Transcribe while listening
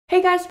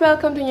Hey guys,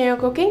 welcome to Nyonya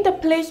Cooking, the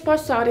place for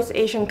Southeast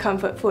Asian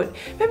comfort food.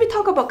 When we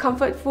talk about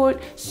comfort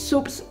food,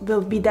 soups will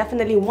be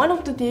definitely one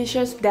of the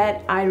dishes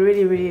that I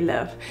really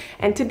love.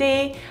 And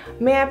today,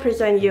 may I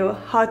present you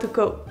how to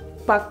cook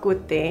Bak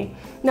Kut Teh.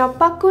 Now,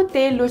 Bak Kut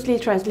Teh loosely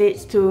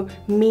translates to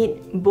meat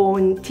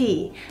bone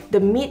tea. The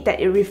meat that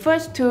it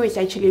refers to is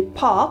actually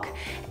pork,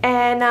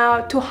 and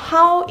to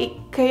how it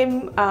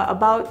came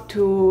about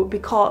to be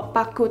called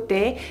Bak Kut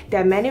Teh,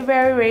 there are many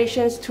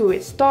variations to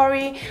its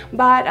story,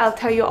 but I'll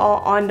tell you all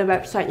on the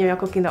website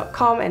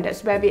nyonyacooking.com, and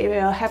that's where we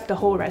will have the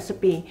whole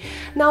recipe.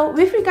 Now,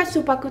 with regards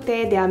to Bak Kut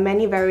Teh, there are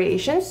many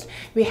variations.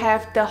 We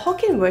have the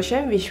Hokkien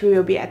version, which we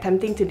will be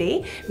attempting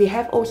today. We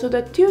have also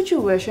the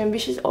Teochew version,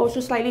 which is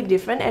also slightly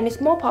different and is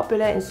more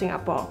popular in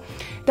Singapore.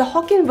 The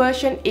Hokkien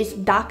version is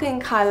darker in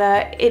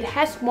color, it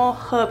has more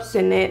herbs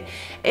in it.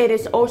 It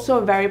is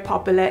also very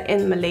popular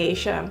in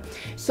Malaysia.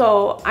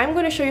 So I'm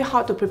going to show you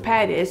how to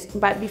prepare this,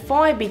 but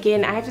before I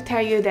begin, I have to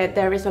tell you that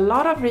there is a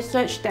lot of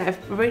research that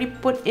I've already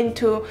put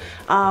into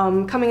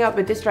coming up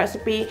with this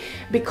recipe,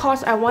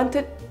 because I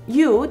wanted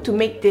you to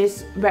make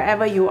this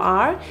wherever you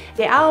are.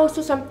 There are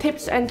also some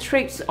tips and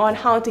tricks on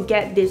how to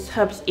get these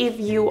herbs if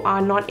you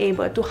are not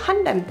able to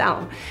hunt them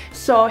down.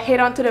 So head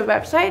on to the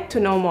website to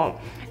know more.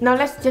 Now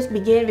let's just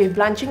begin with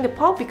blanching the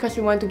pork, because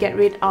we want to get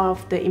rid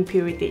of the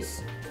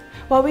impurities.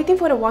 While waiting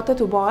for the water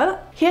to boil,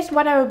 here's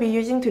what I will be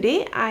using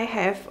today. I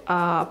have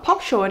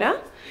pork shoulder,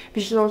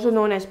 which is also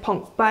known as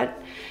pork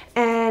butt,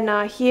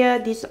 and here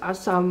these are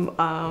some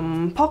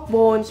pork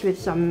bones with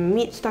some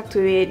meat stuck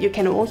to it. You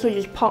can also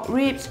use pork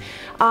ribs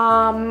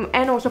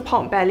and also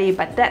pork belly,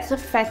 but that's a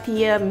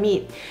fattier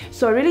meat,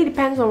 so it really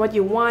depends on what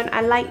you want.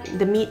 I like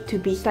the meat to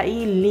be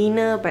slightly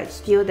leaner, but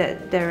still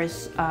that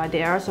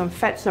there are some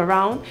fats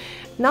around.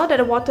 Now that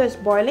the water is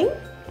boiling,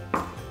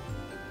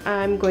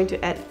 I'm going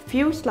to add a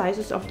few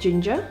slices of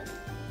ginger,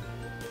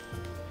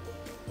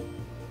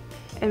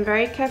 and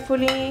very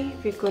carefully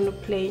we're going to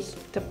place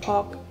the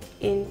pork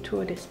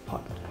into this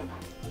pot.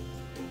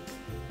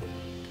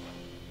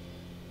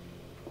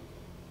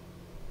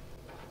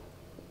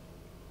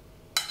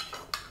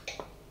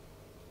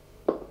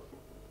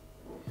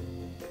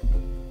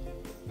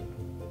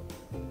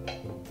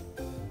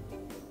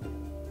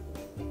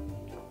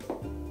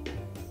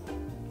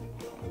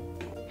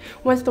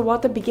 Once the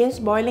water begins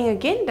boiling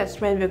again,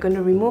 that's when we're going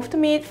to remove the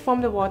meat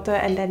from the water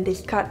and then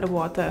discard the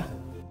water.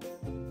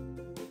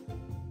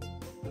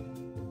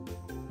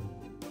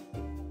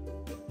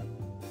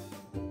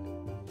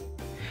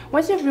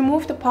 Once you've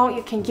removed the pork,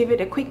 you can give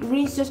it a quick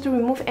rinse just to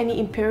remove any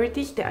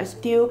impurities that are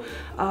still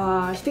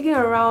sticking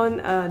around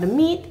the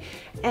meat,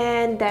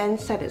 and then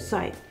set it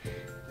aside.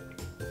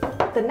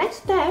 The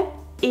next step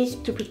is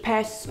to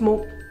prepare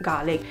smoked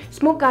garlic.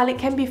 Smoked garlic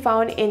can be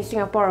found in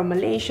Singapore or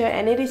Malaysia,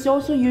 and it is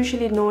also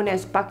usually known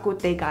as Bak Kut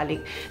Teh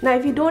garlic. Now,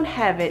 if you don't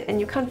have it and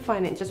you can't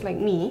find it, just like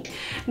me,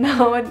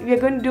 now we're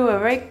going to do a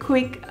very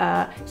quick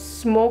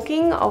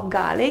smoking of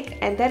garlic,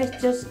 and that is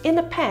just in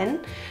a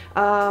pan.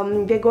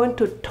 We're going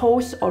to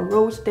toast or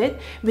roast it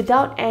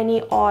without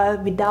any oil,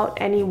 without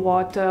any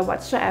water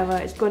whatsoever.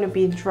 It's going to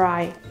be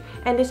dry,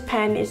 and this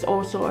pan is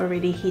also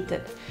already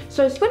heated.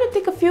 So it's going to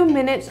take a few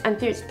minutes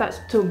until it starts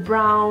to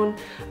brown,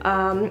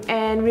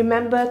 and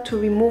remember to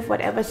remove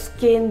whatever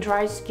skin,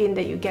 dry skin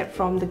that you get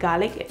from the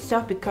garlic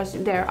itself, because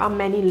there are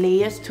many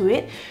layers to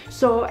it.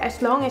 So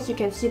as long as you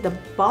can see the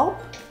bulb,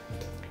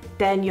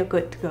 then you're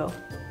good to go.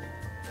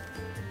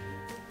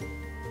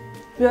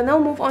 We'll now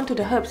move on to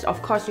the herbs.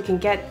 Of course, you can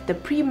get the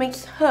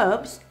pre-mixed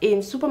herbs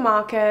in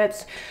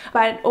supermarkets,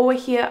 but over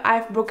here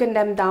I've broken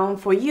them down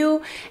for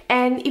you.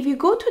 And if you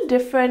go to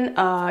different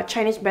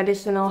Chinese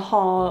medicinal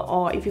hall,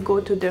 or if you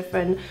go to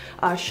different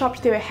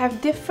shops, they will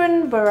have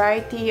different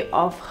variety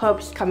of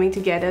herbs coming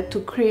together to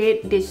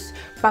create this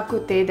Bak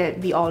Kut Teh that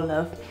we all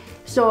love.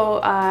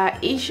 So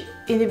each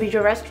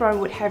individual restaurant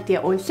would have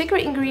their own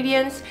secret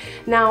ingredients.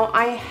 Now,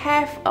 I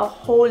have a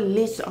whole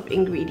list of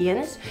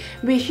ingredients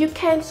which you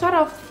can sort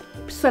of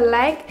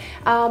select,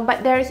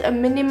 but there is a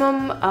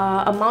minimum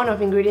amount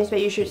of ingredients that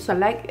you should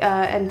select,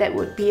 and that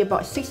would be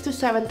about 6 to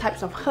 7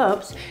 types of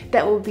herbs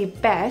that would be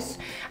best.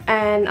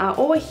 And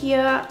over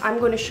here I'm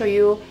going to show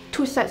you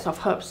 2 sets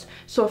of herbs.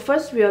 So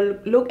first we'll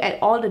look at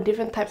all the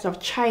different types of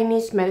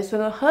Chinese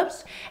medicinal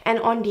herbs, and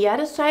on the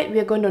other side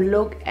we're going to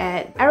look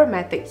at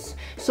aromatics.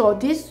 So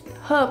these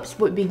herbs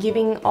would be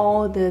giving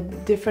all the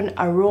different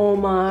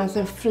aromas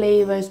and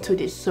flavors to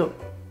this soup.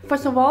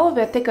 First of all,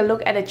 we'll take a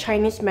look at the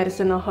Chinese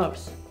medicinal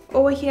herbs.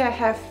 Over here I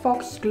have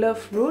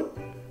foxglove root,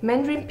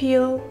 mandarin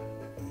peel,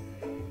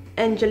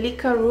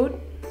 angelica root.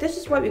 This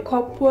is what we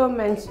call poor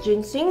man's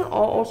ginseng,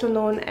 or also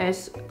known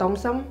as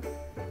tongsam.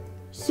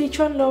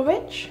 Sichuan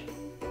lowage,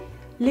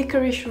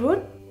 licorice root,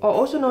 or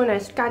also known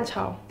as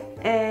ganchao,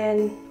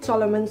 and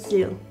Solomon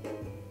seal.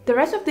 The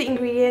rest of the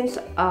ingredients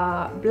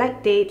are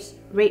black dates,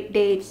 red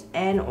dates,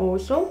 and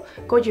also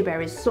goji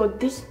berries. So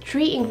these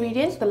 3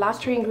 ingredients, the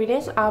last 3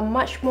 ingredients, are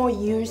much more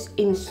used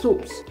in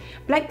soups.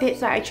 Black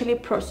dates are actually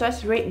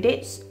processed red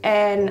dates,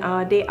 and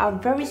they are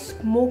very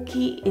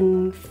smoky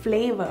in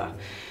flavor.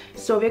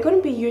 So we're going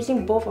to be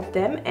using both of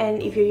them,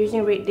 and if you're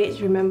using red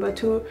dates, remember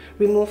to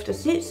remove the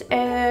seeds.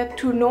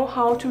 To know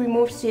how to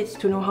remove seeds,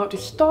 to know how to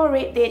store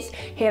red dates,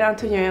 head on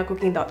to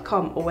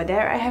nyonyacooking.com. Over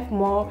there I have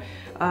more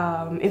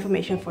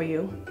information for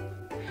you.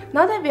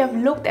 Now that we have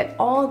looked at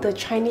all the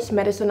Chinese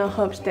medicinal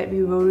herbs that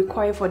we will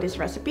require for this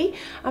recipe,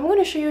 I'm going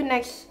to show you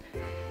next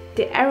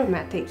the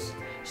aromatics.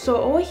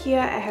 So over here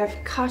I have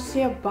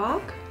cassia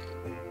bark,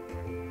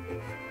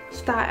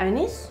 star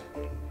anise,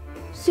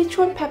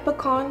 Sichuan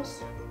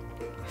peppercorns,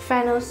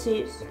 fennel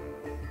seeds,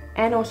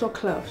 and also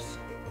cloves.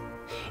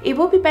 It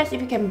will be best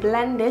if you can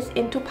blend this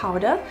into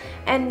powder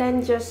and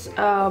then just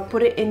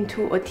put it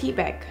into a tea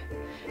bag.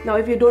 Now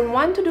if you don't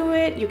want to do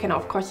it, you can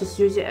of course just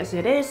use it as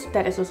it is.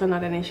 That is also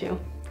not an issue.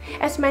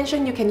 As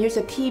mentioned, you can use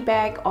a tea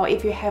bag, or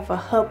if you have a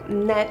herb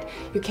net,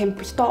 you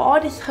can store all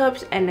these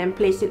herbs and then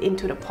place it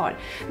into the pot.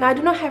 Now I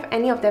do not have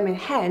any of them in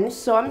hand,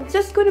 so I'm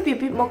just going to be a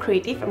bit more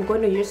creative. I'm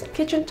going to use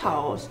kitchen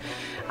towels.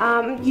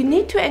 You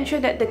need to ensure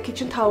that the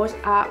kitchen towels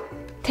are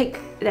thick.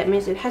 That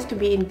means it has to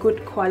be in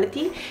good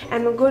quality,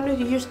 and I'm going to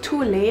use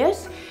 2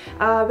 layers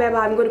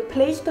whereby I'm going to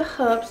place the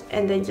herbs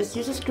and then just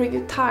use a string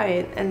to tie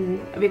it, and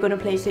we're going to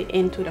place it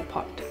into the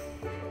pot.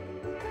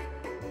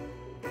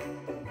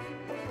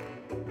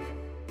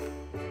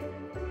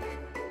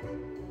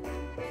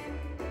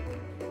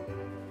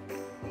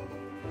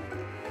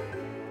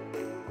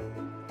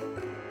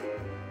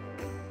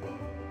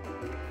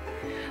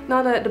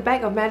 Now that the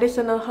bag of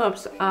medicinal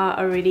herbs are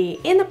already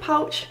in the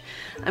pouch,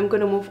 I'm going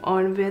to move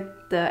on with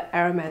the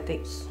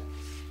aromatics.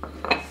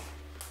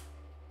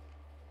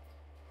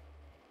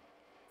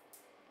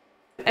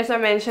 As I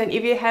mentioned,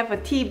 if you have a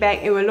tea bag,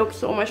 it will look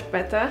so much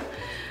better.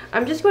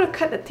 I'm just going to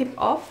cut the tip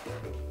off.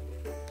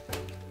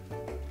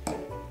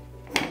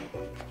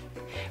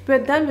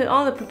 We're done with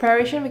all the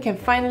preparation, we can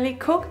finally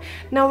cook.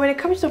 Now when it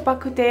comes to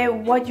bakute,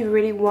 what you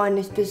really want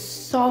is this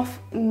soft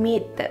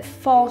meat that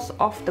falls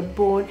off the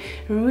bone,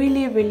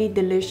 really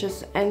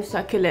delicious and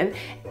succulent.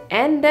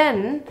 And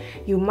then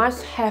you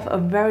must have a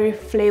very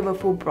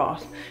flavorful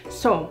broth.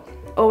 So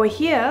over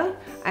here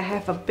I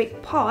have a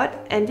big pot,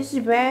 and this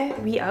is where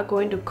we are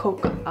going to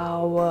cook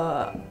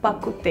our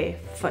bakute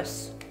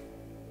first.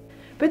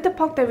 With the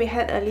pork that we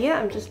had earlier,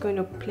 I'm just going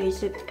to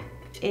place it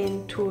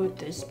into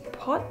this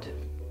pot.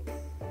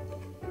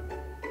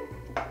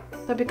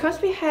 Now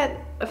because we had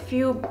a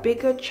few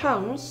bigger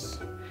chunks,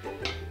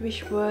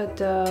 which were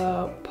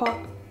the pork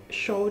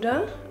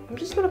shoulder, I'm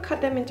just going to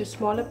cut them into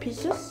smaller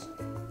pieces.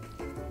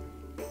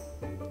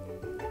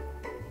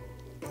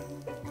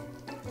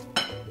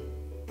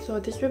 So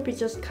this will be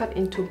just cut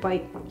into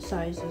bite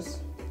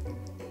sizes.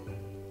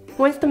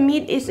 Once the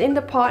meat is in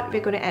the pot,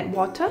 we're going to add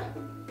water.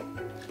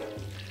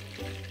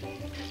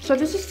 So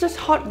this is just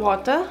hot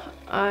water.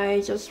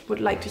 I just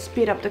would like to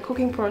speed up the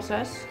cooking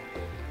process.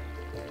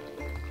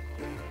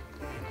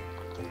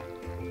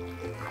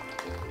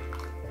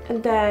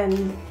 And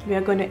then we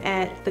are going to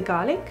add the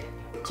garlic,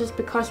 just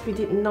because we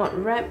did not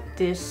wrap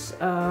this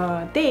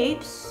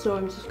dates, so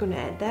I'm just going to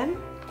add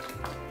them.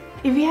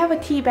 If you have a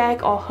tea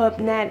bag or herb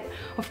net,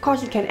 of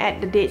course you can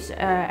add the dates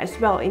as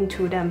well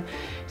into them.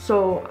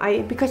 So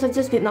because I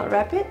just did not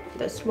wrap it,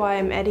 that's why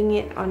I'm adding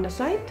it on the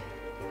side.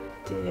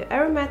 The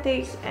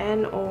aromatics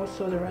and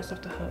also the rest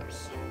of the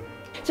herbs.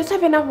 Just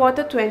have enough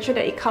water to ensure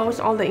that it covers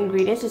all the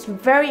ingredients. It's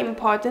very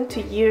important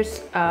to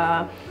use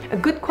a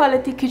good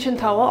quality kitchen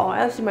towel, or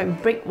else you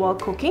might break while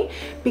cooking,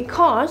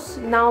 because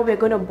now we're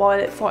going to boil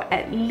it for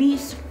at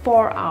least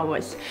 4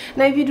 hours.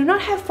 Now if you do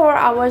not have 4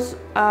 hours,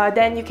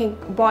 then you can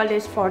boil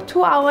this for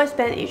 2 hours,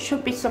 then it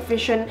should be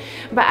sufficient.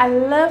 But I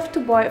love to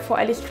boil it for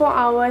at least 4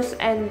 hours,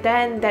 and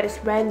then that is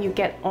when you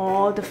get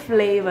all the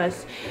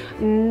flavors.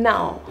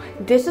 Now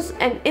this is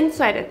an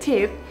insider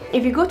tip.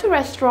 If you go to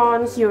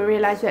restaurants, you'll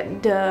realize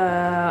that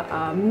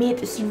the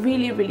meat is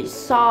really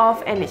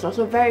soft, and it's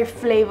also very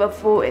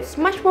flavorful. It's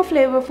much more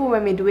flavorful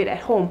when we do it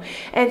at home,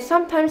 and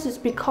sometimes it's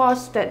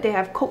because that they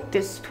have cooked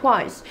this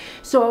twice.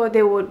 So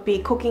they would be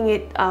cooking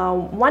it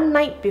one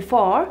night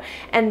before,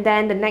 and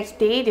then the next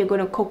day they're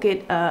going to cook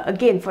it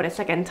again for the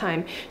second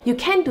time. You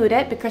can't do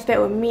that, because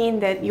that would mean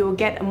that you'll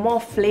get a more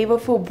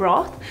flavorful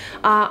broth.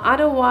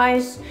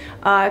 Otherwise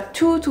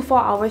 2 to 4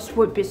 hours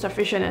would be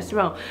sufficient as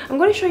well. I'm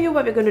going to show you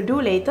what we're going to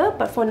do later,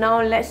 but for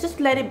now let's just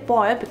let it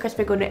boil, because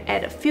we're going to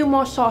add a few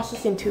more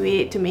sauces into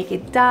it to make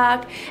it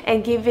dark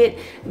and give it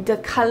the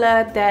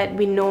color that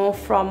we know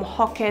from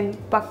Hokkien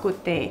Bak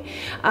Kut Teh.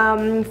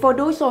 For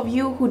those of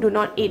you who do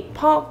not eat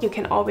pork, you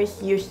can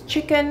always use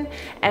chicken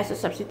as a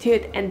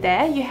substitute, and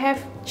there you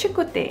have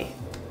Bakute.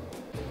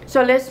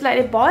 So let's let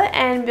it boil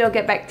and we'll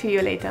get back to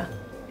you later.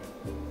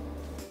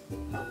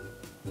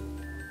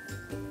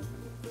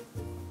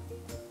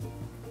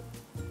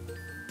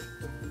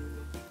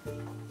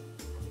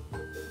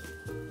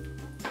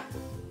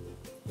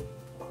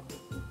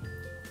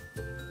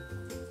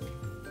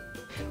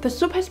 The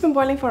soup has been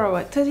boiling for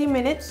about 30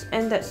 minutes,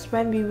 and that's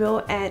when we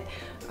will add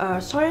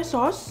soy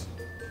sauce,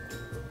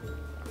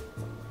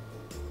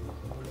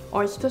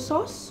 oyster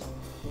sauce,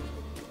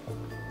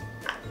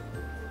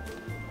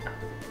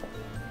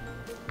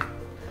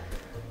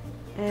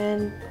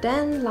 And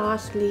then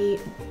lastly,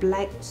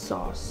 black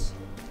sauce.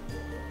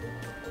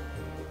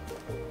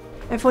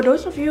 And for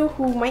those of you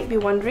who might be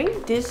wondering,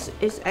 this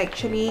is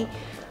actually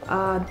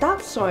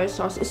dark soy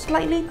sauce. It's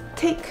slightly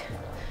thick.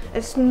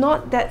 It's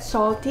not that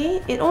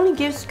salty. It only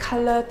gives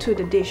color to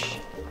the dish.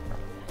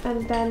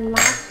 And then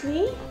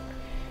lastly,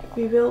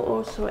 we will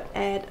also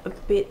add a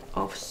bit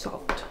of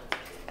salt.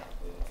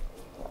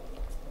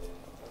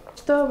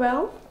 Stir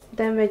well.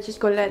 Then we're just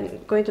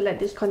going to let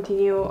this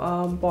continue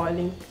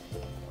boiling.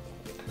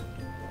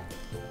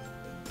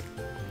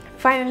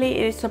 Finally,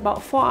 it is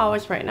about 4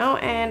 hours right now,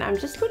 and I'm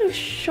just going to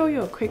show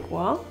you a quick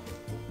while.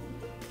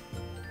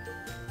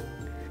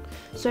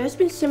 So it's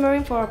been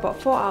simmering for about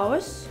 4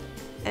 hours,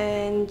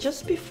 and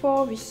just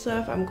before we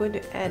serve, I'm going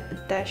to add a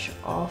dash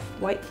of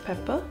white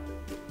pepper.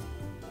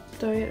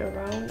 Stir it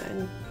around,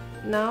 and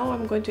now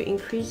I'm going to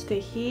increase the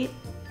heat.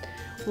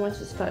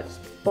 Once it starts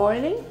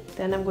boiling,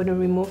 then I'm going to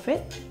remove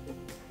it.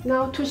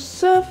 Now to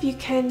serve, you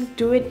can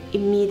do it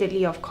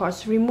immediately, of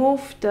course.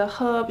 Remove the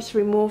herbs,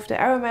 remove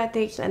the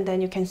aromatics, and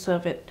then you can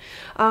serve it.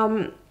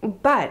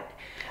 But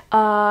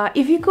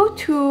if you go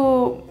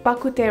to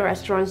Bakute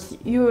restaurants,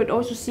 you would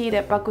also see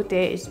that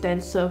Bakute is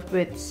then served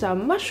with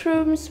some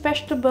mushrooms,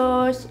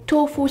 vegetables,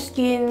 tofu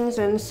skins,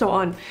 and so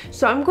on.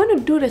 So I'm going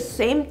to do the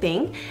same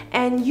thing,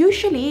 and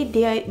usually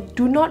they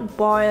do not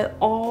boil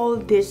all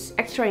these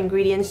extra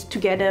ingredients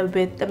together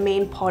with the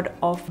main pot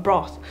of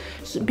broth,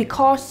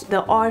 because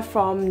the oil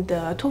from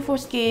the tofu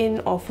skin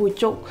or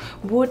fujok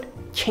would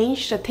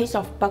change the taste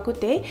of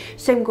bakute.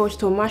 Same goes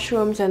to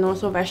mushrooms and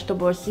also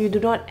vegetables. You do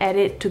not add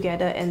it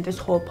together in this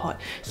whole pot.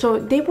 So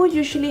they would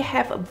usually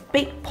have a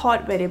big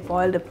pot where they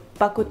boil the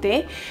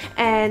bakute,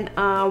 and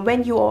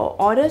when you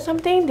order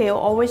something, they'll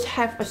always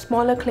have a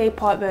smaller clay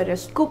pot where they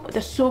scoop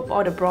the soup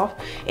or the broth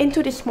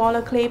into the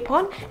smaller clay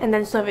pot and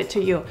then serve it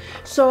to you.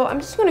 So I'm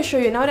just going to show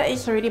you now that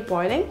it's already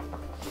boiling.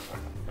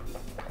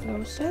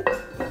 Close it.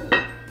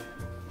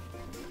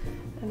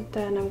 And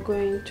then I'm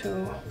going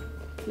to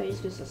place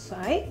this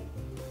aside.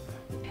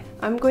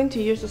 I'm going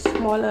to use a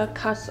smaller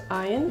cast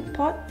iron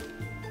pot,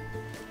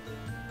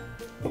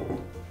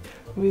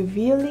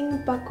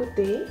 revealing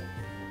bakute.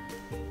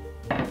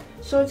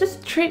 So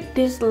just treat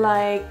this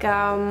like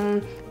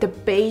the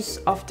base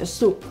of the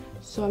soup.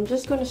 So I'm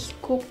just going to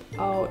scoop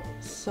out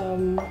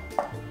some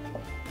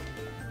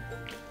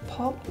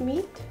pork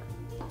meat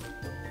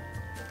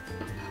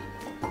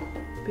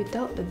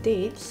without the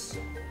dates.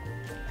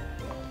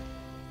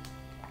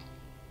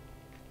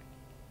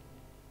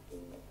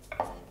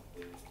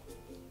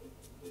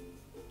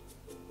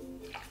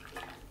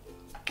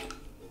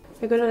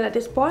 We're going to let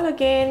this boil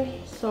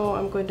again, so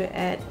I'm going to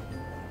add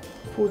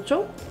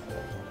fujok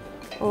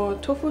or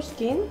tofu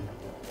skin,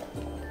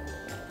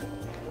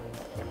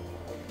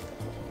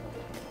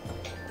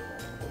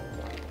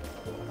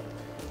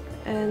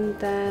 and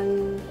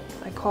then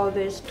I call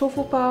this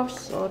tofu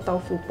puffs or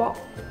tofu pop.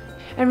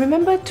 And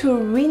remember to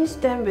rinse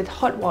them with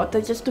hot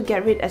water just to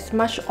get rid as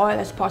much oil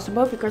as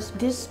possible, because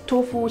this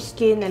tofu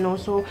skin and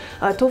also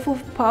tofu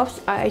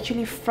puffs are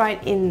actually fried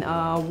in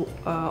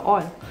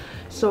oil.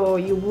 So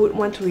you would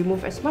want to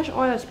remove as much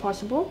oil as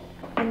possible.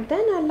 And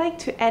then I like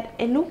to add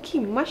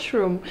enoki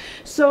mushroom.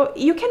 So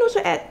you can also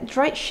add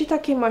dried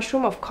shiitake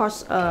mushroom, of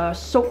course.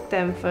 Soak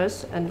them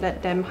first and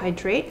let them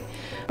hydrate.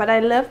 But I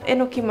love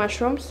enoki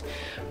mushrooms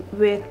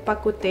with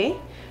bakute.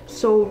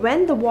 So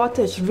when the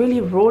water is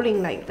really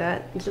rolling like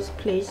that, you just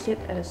place it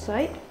at a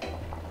side.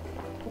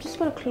 I'm just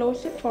going to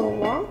close it for a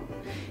while.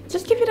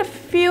 Just give it a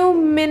few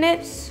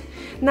minutes.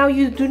 Now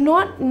you do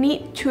not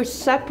need to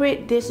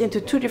separate this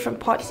into two different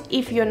pots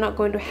if you're not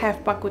going to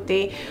have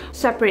bakute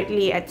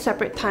separately at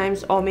separate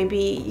times, or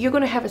maybe you're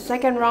going to have a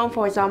second round,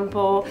 for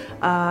example,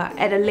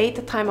 at a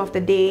later time of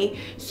the day.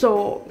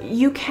 So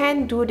you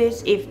can do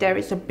this if there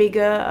is a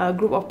bigger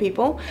group of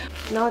people.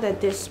 Now that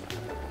this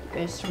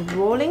is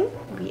rolling,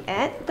 we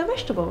add the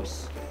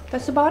vegetables.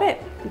 That's about it.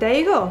 There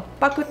you go,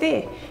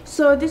 bakute.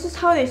 So this is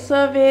how they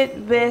serve it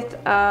with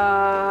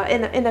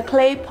in a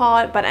clay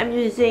pot, but I'm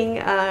using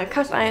a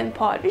cast iron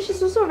pot, which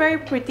is also very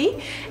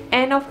pretty.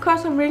 And of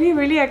course, I'm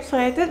really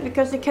excited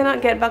because you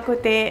cannot get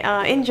bakute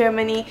in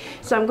Germany,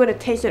 so I'm going to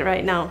taste it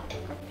right now.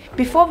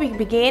 Before we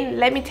begin,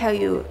 let me tell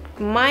you,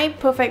 my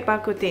perfect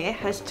bakute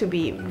has to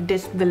be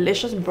this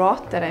delicious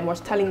broth that I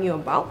was telling you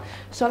about.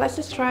 So let's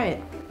just try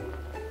it.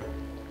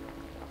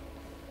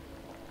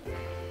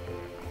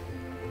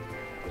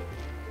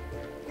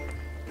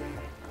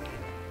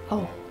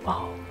 Oh,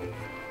 wow.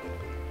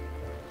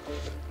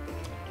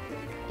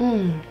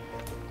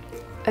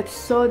 It's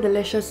so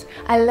delicious.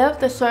 I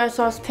love the soy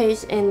sauce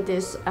taste in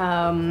this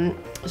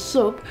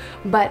soup,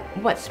 but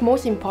what's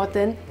most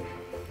important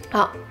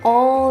are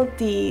all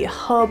the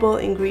herbal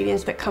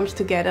ingredients that comes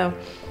together.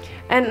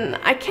 And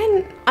I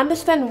can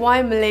understand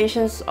why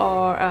Malaysians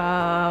or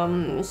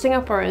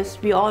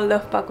Singaporeans, we all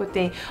love Bak Kut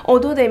Teh,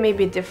 although they may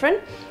be different.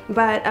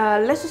 But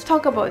let's just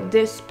talk about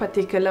this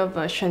particular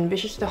version,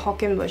 which is the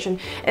Hokkien version.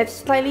 It's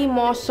slightly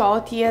more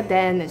saltier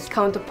than its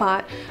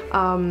counterpart,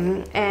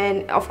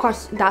 and of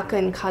course darker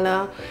in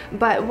color.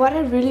 But what I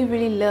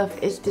really love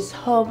is this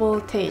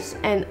herbal taste,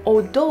 and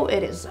although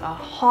it is a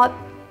hot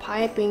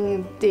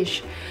piping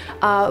dish,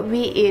 we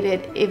eat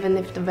it even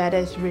if the weather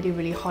is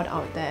really hot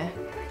out there.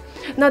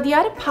 Now the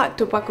other part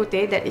to Bak Kut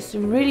Teh that is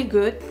really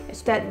good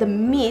is that the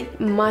meat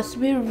must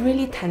be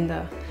really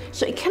tender.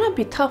 So it cannot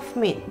be tough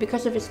meat,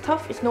 because if it's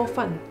tough, it's no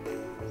fun.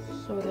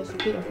 So there's a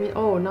bit of meat.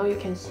 Oh, now you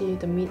can see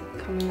the meat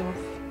coming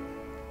off.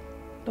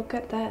 Look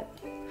at that.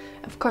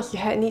 Of course,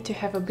 you need to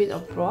have a bit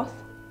of broth.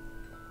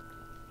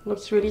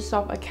 Looks really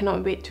soft. I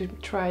cannot wait to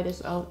try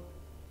this out.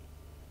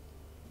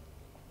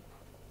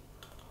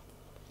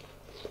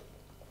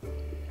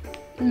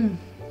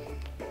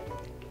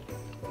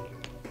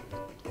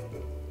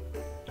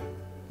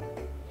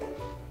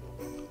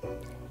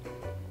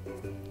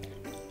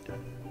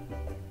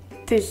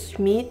 This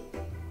meat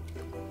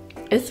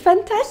is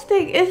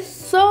fantastic. It's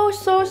so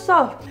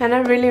soft, and I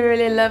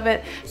really love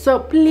it. So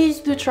please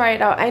do try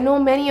it out. I know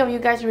many of you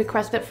guys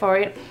requested for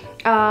it.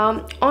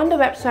 On the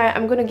website,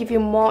 I'm gonna give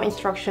you more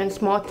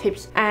instructions, more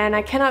tips, and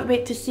I cannot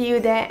wait to see you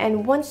there.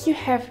 And once you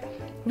have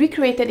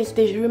recreated this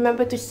dish,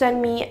 remember to send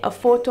me a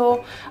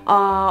photo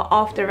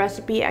of the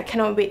recipe. I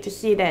cannot wait to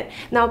see that.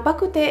 Now Bak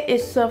Kut Teh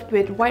is served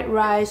with white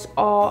rice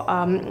or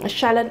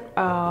shallot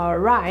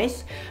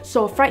rice,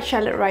 so fried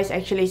shallot rice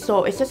actually.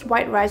 So it's just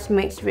white rice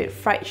mixed with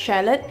fried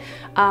shallot.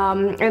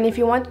 And if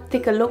you want to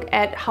take a look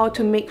at how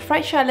to make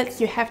fried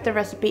shallots, you have the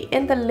recipe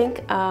in the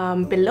link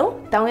below,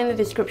 down in the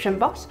description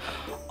box.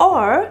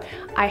 Or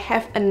I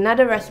have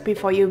another recipe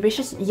for you, which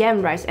is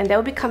yam rice, and that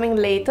will be coming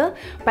later.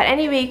 But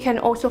anyway, you can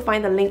also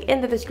find the link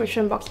in the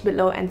description box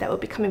below, and that will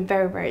be coming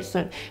very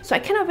soon. So I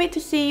cannot wait to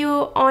see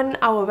you on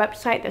our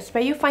website. That's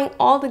where you find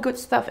all the good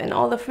stuff and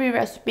all the free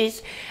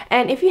recipes.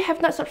 And if you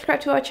have not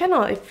subscribed to our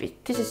channel, if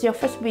this is your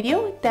first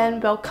video,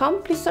 then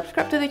welcome. Please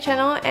subscribe to the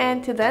channel,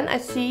 and till then, I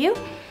see you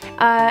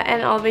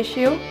and I'll wish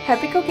you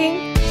happy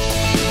cooking.